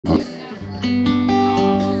After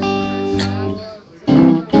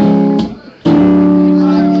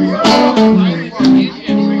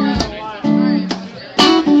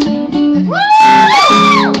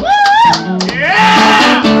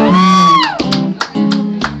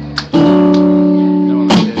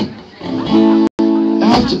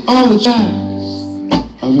all the jacks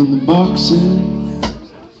are in the boxes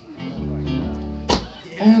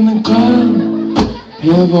and the club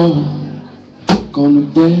have all gone to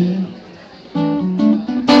bed,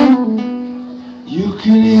 you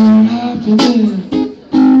can hear an happiness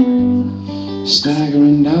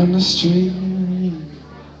staggering down the street.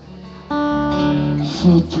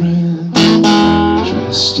 Footprints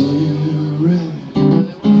dressed in red,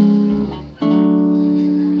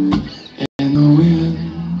 and the wind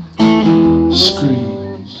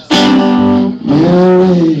screams,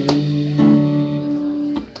 Mary.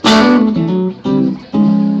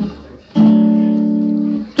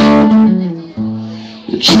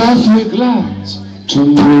 The traffic lights turn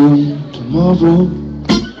blue tomorrow,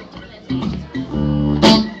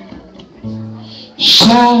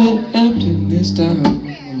 shining emptiness down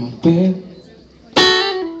on my bed.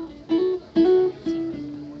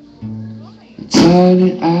 A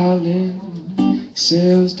tiny island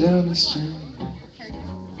sails down the stream,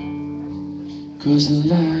 'cause the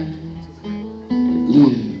life that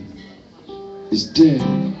lives is dead.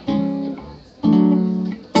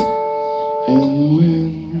 And the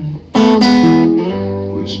wind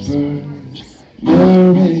whispers,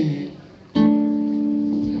 Mary.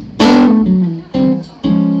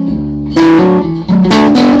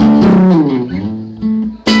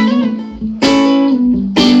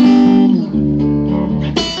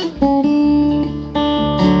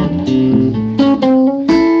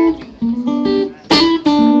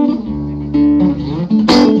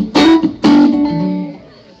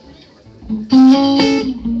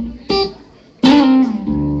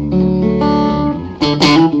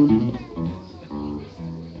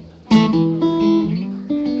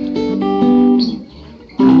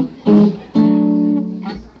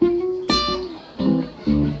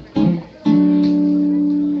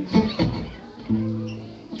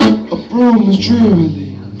 A broom is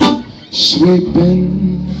drearily sweeping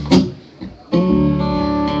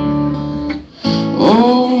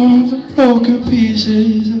all the broken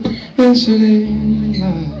pieces of yesterday's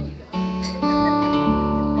life.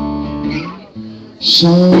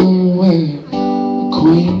 Somewhere a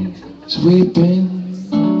queen is weeping,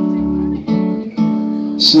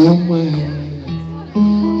 somewhere a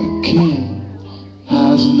king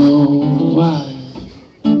has no wife.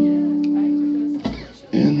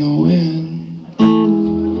 And the wind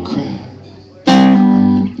cries,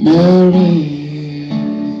 Mary.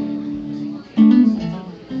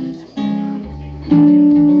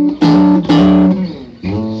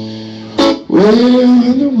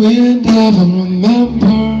 Will the wind ever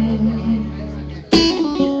remember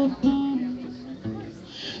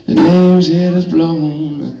the names it has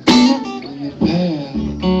blown in the past?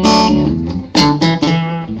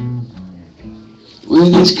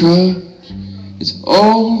 With its cup, it's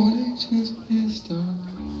all it just is done.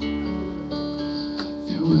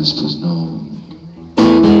 It whispers no,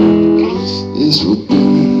 this will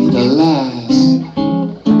be the last.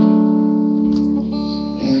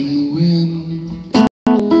 And the wind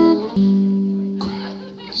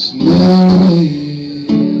cries, Mary.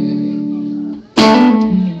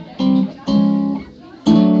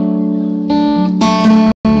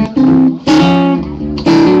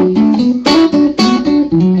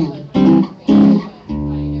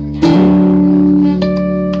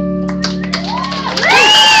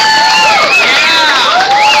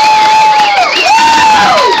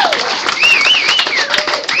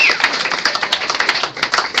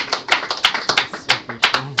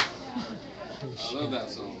 I love that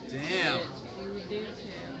song. Damn.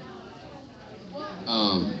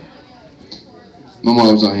 My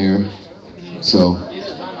mom's not here, so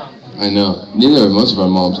I know. Neither are most of our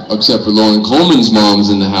moms, except for Lauren Coleman's mom's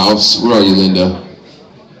in the house. Where are you, Linda?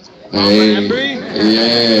 Hey, Embree?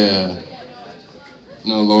 yeah.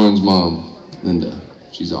 No, Lauren's mom, Linda.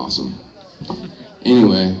 She's awesome.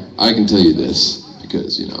 Anyway, I can tell you this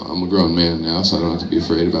because you know I'm a grown man now, so I don't have to be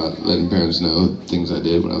afraid about letting parents know things I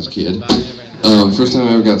did when I was a kid. First time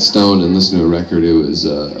I ever got stoned and listened to a record, it was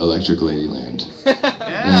Electric Ladyland.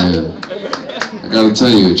 And I gotta tell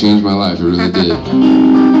you, it changed my life, it really did.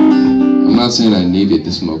 I'm not saying I needed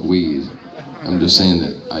to smoke weed, I'm just saying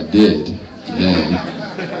that I did then,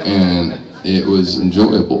 and it was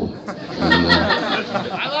enjoyable. And,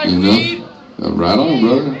 you know, right on,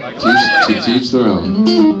 brother, teach their own.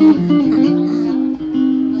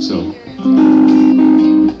 So.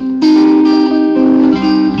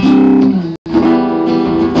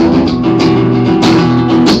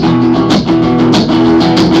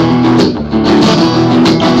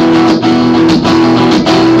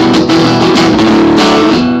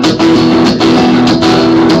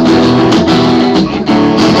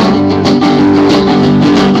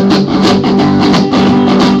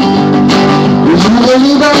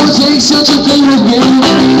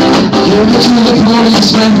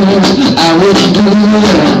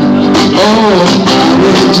 that. Oh, I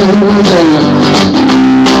wouldn't do that.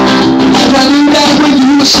 If I do that when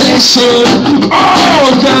you say so, oh,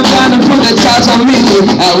 come down and put the ties on me.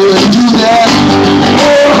 I wouldn't do that.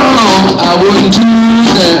 Oh, I wouldn't do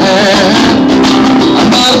that. I'm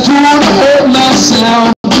not a fool to hurt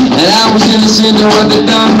myself, and I was innocent of what they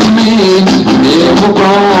done to me. They were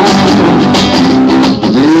wrong.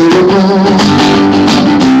 They were wrong.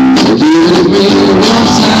 They gave it to me one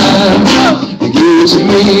time. They gave it to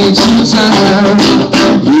me 2 times.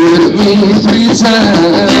 Give it to me 3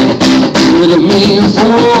 times. Give it to me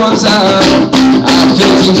 4 times. I'm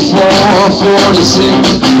 54,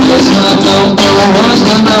 46. What's my number? What's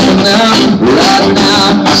my number now? Right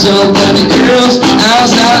now, somebody else has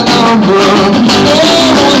that number. Oh,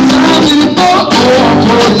 one time 54,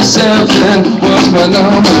 47. What's my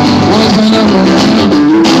number? What's my number now?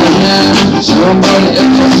 Right now, somebody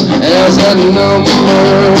else has that number.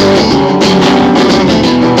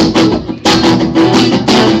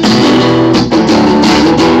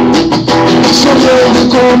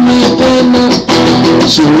 Con mi pena,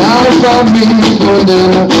 sonaba mi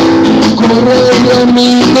condena, correr en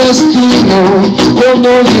mi destino,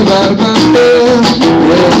 como llevar papel,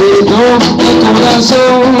 perdido el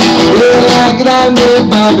corazón de la grande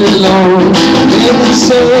Babilón, debe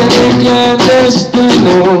ser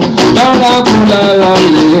clandestino para volar la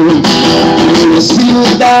ley. En la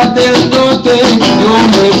ciudad del norte yo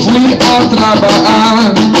me fui a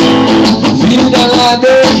trabajar, vida la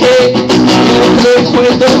dejé.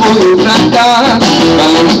 Recuerdo hoy tratar,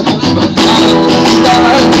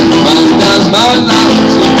 bandas malas.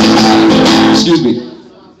 Excuse me.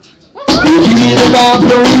 Vida va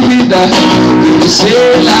prohibida, dice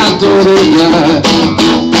la autoridad.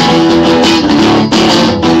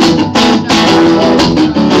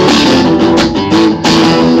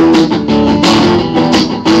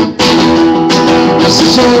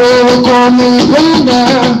 Solo con mi banda,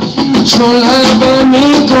 solaba mi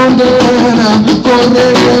condena,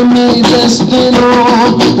 correr en mi destino,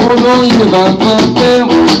 uno lleva papel,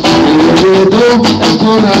 perdido el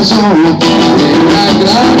corazón de la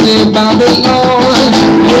grande Babilón,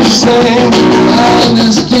 ese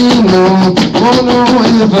clandestino, uno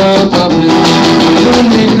lleva papel,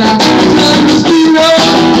 clandestino,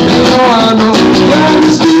 peruano,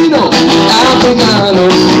 clandestino, africano,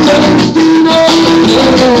 clandestino,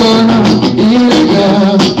 peruano,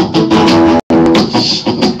 ilegal.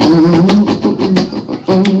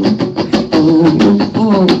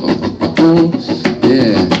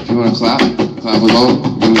 Yeah, if you want to clap along,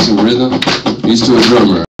 give me some rhythm. Used to a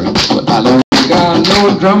drummer, but I don't got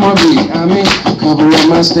no drummer beat. I mean, cover up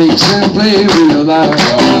my stakes and play real loud.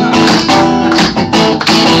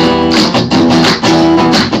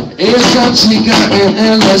 Esa chica en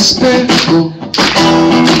el espejo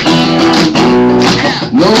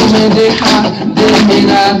no me deja de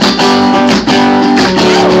mirar.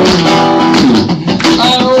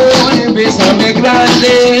 Ahora bésame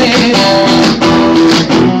grande.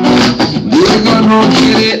 Diego no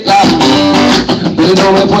quiere la, pero no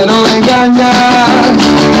me puedo engañar.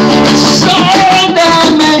 Solo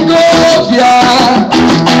dame copia.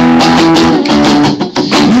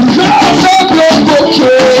 No te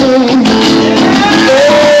provoqué.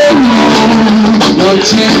 No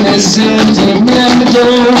tienes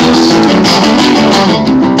sentimientos.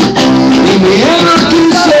 Y mi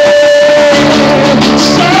quise.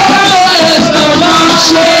 Solo esta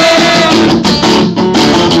noche.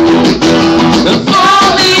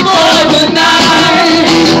 Only for the night.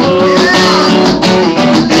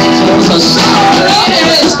 Solo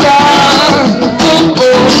esta.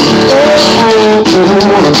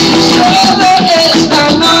 Solo esta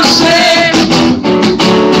noche.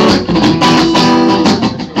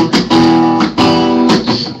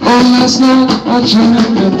 Oh, last night I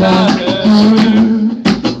dreamt about her.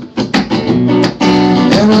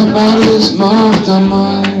 Everybody's marked on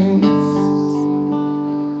mine.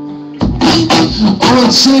 Oh,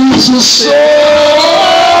 it seems so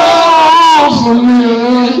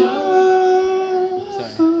familiar.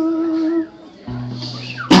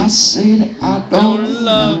 I say that I don't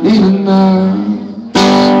love you now,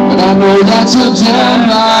 but I know that's a damn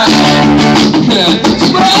lie.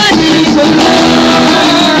 But it's a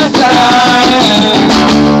last time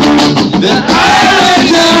that I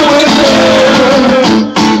down with her.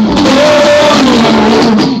 Oh,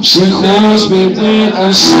 she calls me when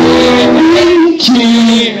I'm sinking.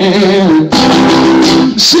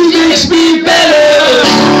 She makes me better.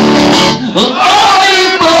 Only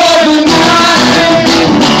for the night.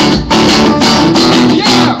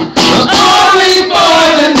 Yeah. Only for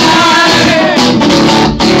the night.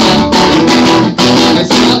 I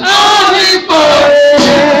said only for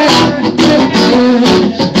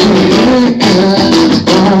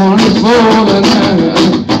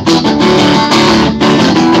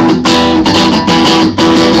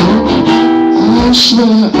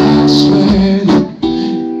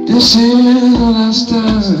the last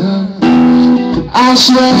time. I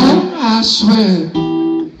swear, I swear.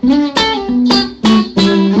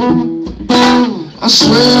 I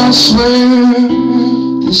swear, I swear,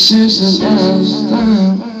 this is the last time.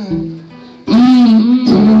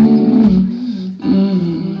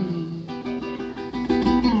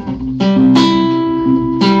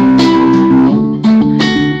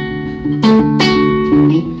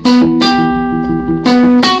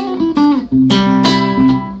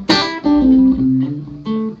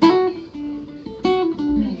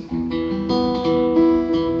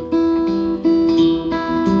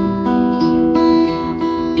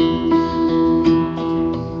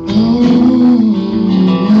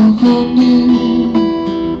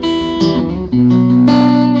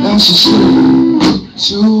 Now she's flew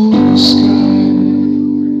to the sky.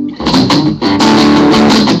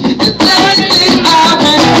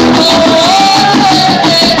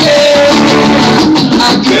 I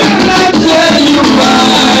could not tell you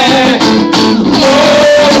why. Oh,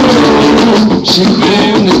 she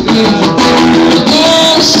couldn't be.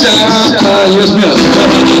 Oh, stop. Yes, ma'am.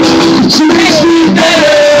 She makes me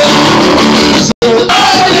better. So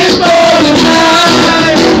only for the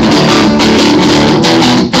night.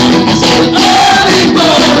 So only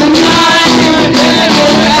for the night.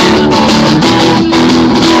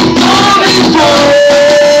 Only for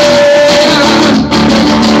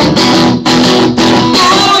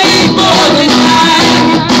the night.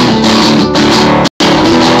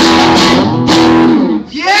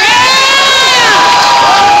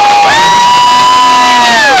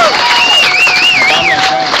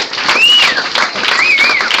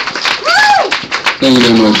 Thank you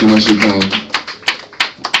very much. You're much too kind.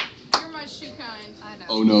 You're much too kind. I know.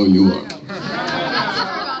 Oh no, you are. Sorry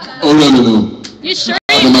about that. Oh no, no, no. You sure?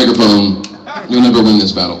 The microphone. You'll never win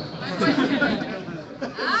this battle. I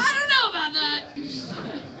don't know about that.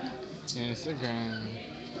 Instagram.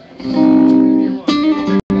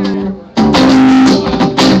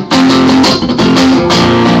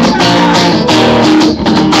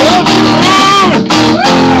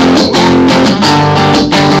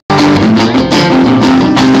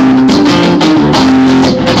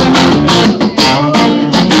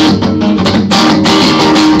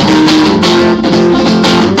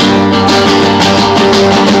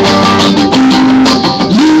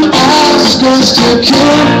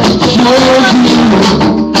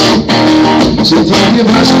 So thank you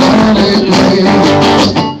much for the play.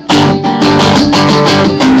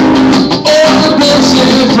 All the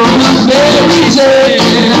blessing from the fairy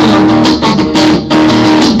tale.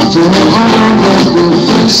 For all that we're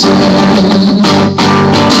facing.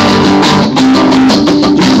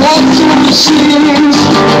 You walk through the scenes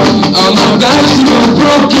on the backs were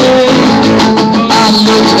broken. I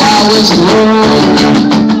looked how it's grown.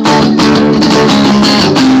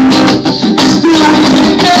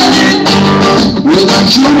 Without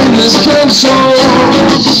you in this console,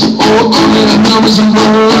 oh, only the numbers and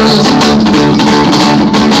words.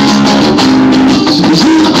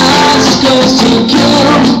 You ask us to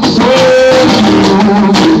come for you,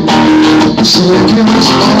 so give us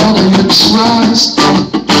all of your trust.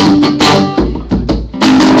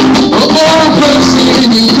 Oh, person,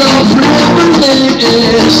 you come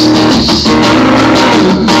privilege.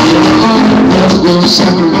 All that will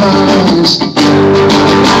sacrifice.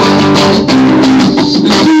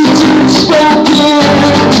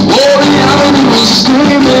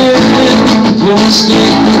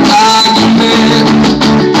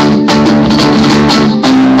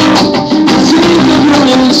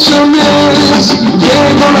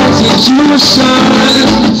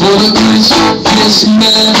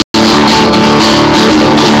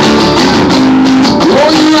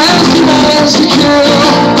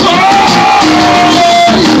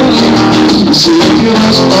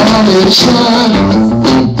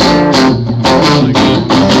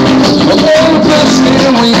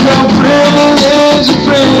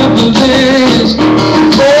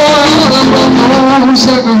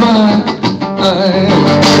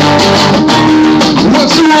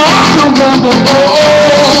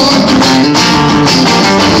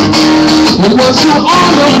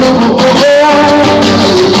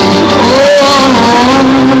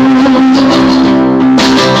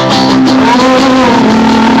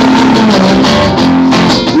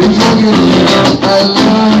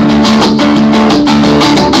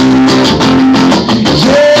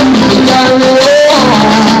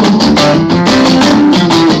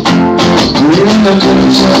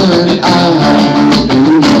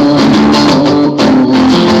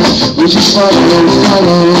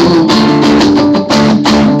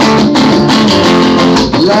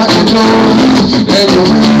 Like a door, and you know,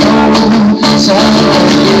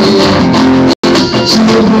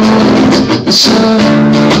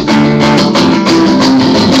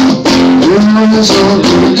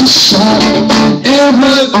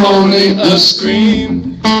 only a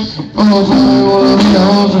scream. Oh, I wanna be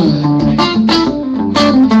alright.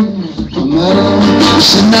 No matter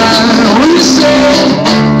tonight, when you say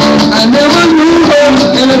I never knew her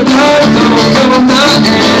in the dark, don't cover my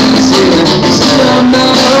hands. Yeah, still I'm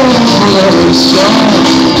not over strong.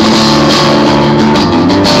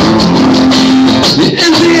 The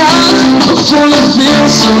empty eyes are full of fear,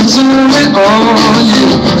 so turn it on. You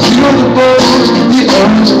feel the bold, the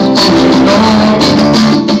urge to ignore.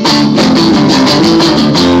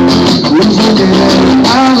 We forget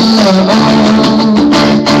our love.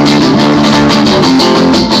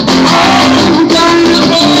 Oh, got it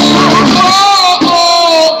all.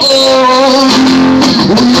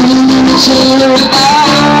 We need to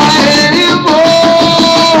anymore.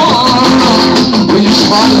 We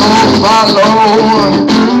follow.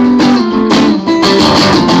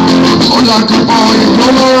 Oh, lock up all your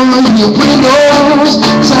doors, your windows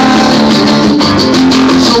tight,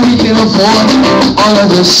 so we can avoid all of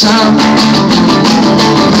the sound.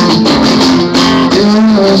 It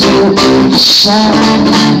was a shout,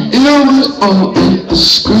 it was a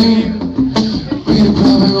scream. We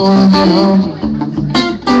probably gonna be home.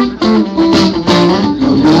 No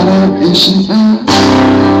matter if she died.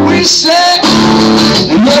 We said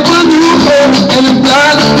I never knew her in the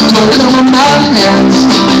dark, don't come on my hands.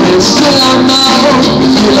 And still I know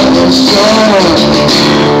feel sure.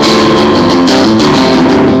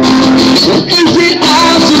 In the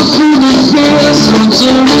eyes of who the fear, so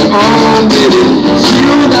turn it on, baby.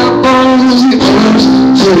 Feel that bones, the urge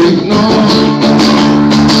to ignore.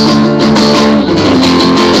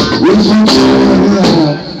 We forget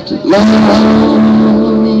to love.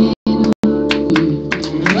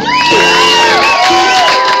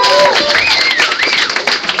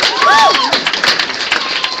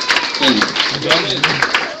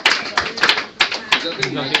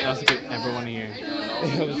 Nothing else I could ever want to hear.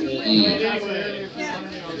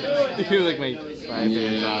 You feel like my 5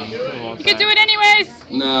 favorite song of all time. You could do it anyways.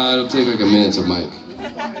 Nah, it'll take like a minute of mic.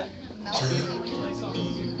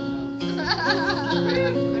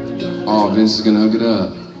 Oh, Vince is gonna hook it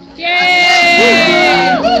up.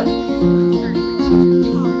 Yay!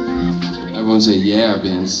 Everyone say, yeah,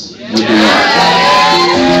 Vince. Hook it up.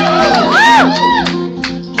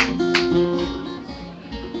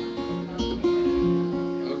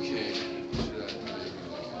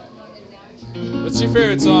 What's your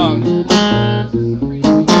favorite song?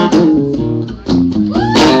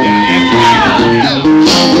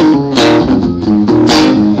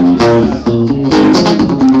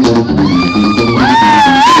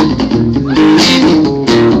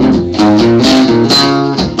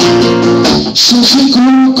 So she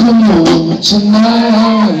could come home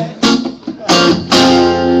tonight.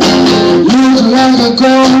 Look like a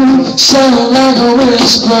ghost, sound like a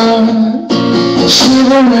whisper,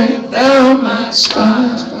 shivering down my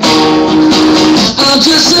spine. I'm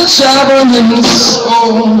just a traveling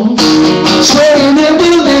soul, trying to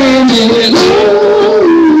believe in you.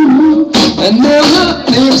 I never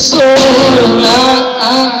been so alive.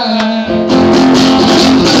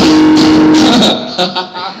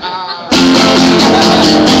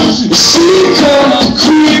 She come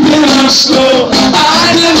creeping up slow.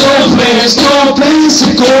 I got no place to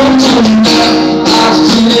go tonight. I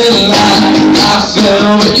feel like I fell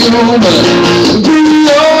with you, but bring me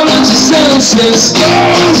all of your senses.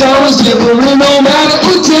 It's always different, no matter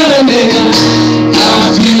who telling it. I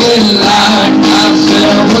feel like I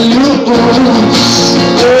fell with you.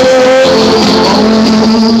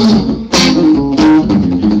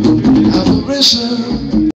 Apparition.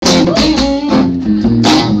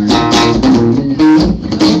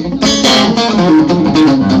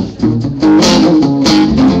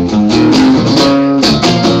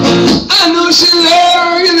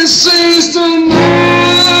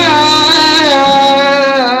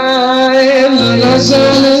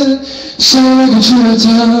 So I can shoot a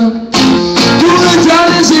time. Do the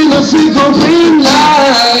dollars in the freaking green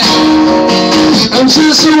light. I'm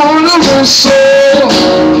just a wonderful soul,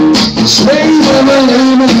 swaying by my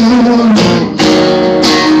name and you.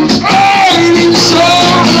 I need so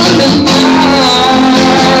tonight.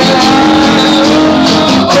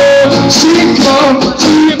 Oh, she come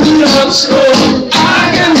creeping up slow. I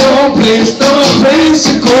got no place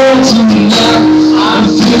to go tonight. I'm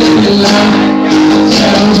feeling like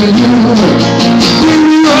with you. Bring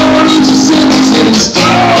me all of your senses.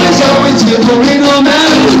 It's always different, no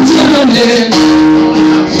matter what time it is.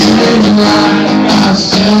 Feeling like I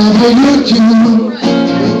fell for you.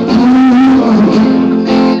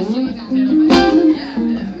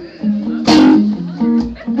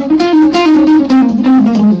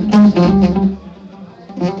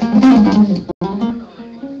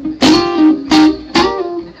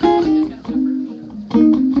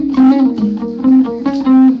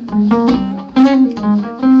 Bye.